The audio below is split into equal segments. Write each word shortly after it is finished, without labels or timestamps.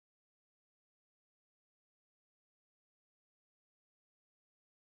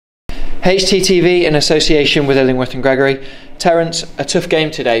HTTV in association with Illingworth and Gregory. Terence, a tough game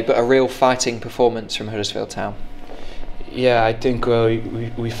today, but a real fighting performance from Huddersfield Town. Yeah, I think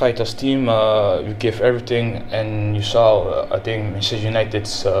we fight as team. We give everything, and you saw. I think Manchester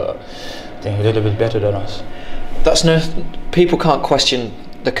United's I think a little bit better than us. People can't question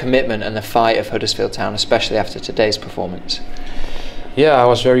the commitment and the fight of Huddersfield Town, especially after today's performance. Yeah, I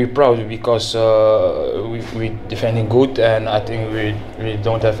was very proud because we defending good, and I think we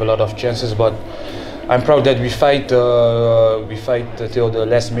don't have a lot of chances. But I'm proud that we fight till the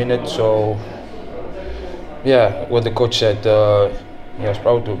last minute. So yeah, what the coach said, he was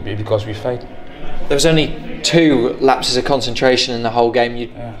proud to be because we fight. There was only 2 lapses of concentration in the whole game.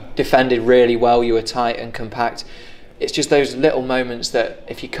 You defended really well. You were tight and compact. It's just those little moments that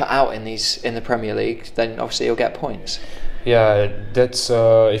if you cut out in the Premier League, then obviously you'll get points. Yeah, that's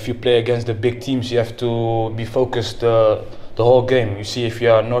if you play against the big teams, you have to be focused the whole game. You see, if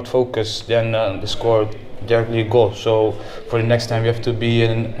you are not focused, then the score directly goes. So for the next time, you have to be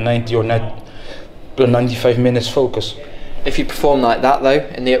in 90 or 95 minutes focus. If you perform like that, though,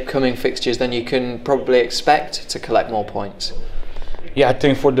 in the upcoming fixtures, then you can probably expect to collect more points. Yeah, I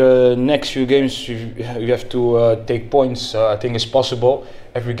think for the next few games, you have to take points. I think it's possible.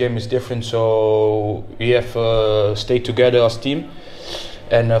 Every game is different, so we have stay together as a team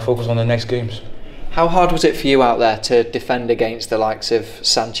and focus on the next games. How hard was it for you out there to defend against the likes of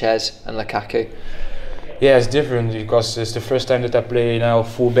Sanchez and Lukaku? Yeah, it's different because it's the first time that I play now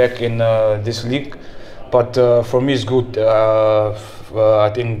fullback in this league. But for me, it's good. I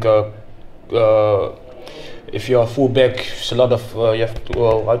think if you're a fullback, it's a lot of you have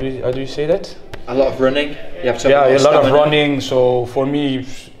to. How do you say that? A lot of running. You have to a lot of running. So for me,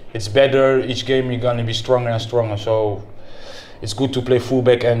 it's better. Each game you're gonna be stronger and stronger. So it's good to play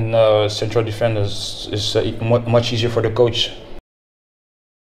fullback and central defenders. It's much easier for the coach.